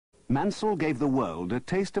Mansell gave the world a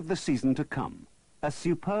taste of the season to come, a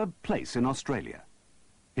superb place in Australia.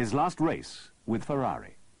 His last race with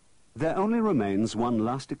Ferrari. There only remains one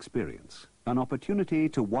last experience, an opportunity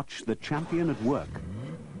to watch the champion at work,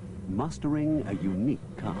 mastering a unique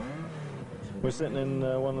car. We're sitting in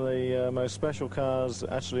one of the most special cars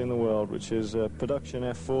actually in the world, which is a production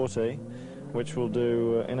F40, which will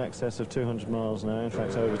do in excess of 200 miles an hour, in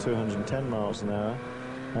fact over 210 miles an hour,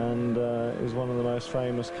 and is one of the most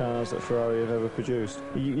famous cars that Ferrari have ever produced.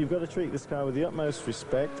 You've got to treat this car with the utmost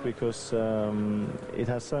respect because it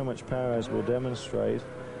has so much power, as we'll demonstrate.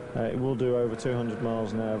 It will do over 200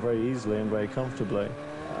 miles an hour very easily and very comfortably.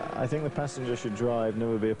 I think the passenger should drive,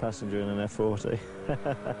 never be a passenger in an F40.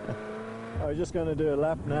 I'm just going to do a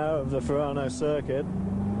lap now of the Ferrari circuit.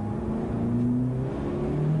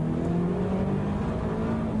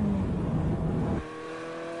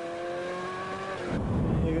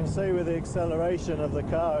 You can see with the acceleration of the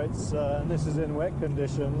car, and this is in wet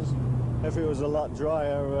conditions. If it was a lot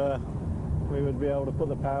drier, we would be able to put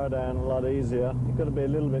the power down a lot easier. You've got to be a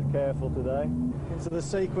little bit careful today. Into the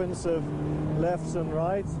sequence of lefts and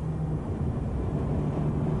rights.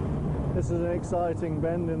 This is an exciting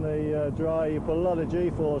bend in the dry. You put a lot of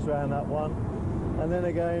G-force around that one. And then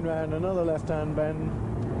again round another left-hand bend.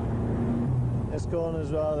 This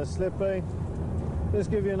corner's rather slippy.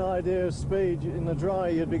 Just give you an idea of speed. In the dry,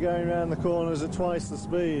 you'd be going around the corners at twice the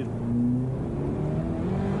speed.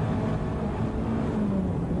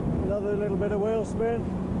 Another little bit of wheel spin.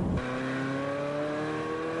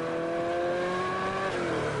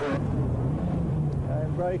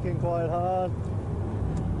 And braking quite hard.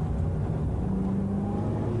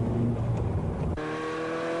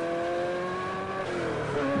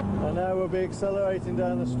 And now we'll be accelerating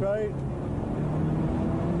down the straight.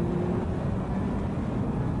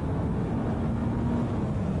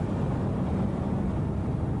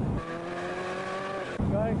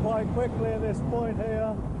 Going quite quickly at this point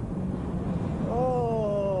here.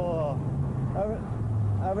 Oh,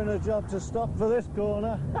 having a job to stop for this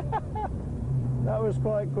corner. That was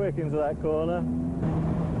quite quick into that corner.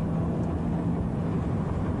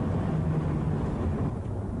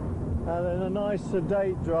 And then a nice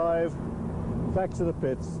sedate drive back to the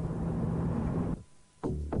pits.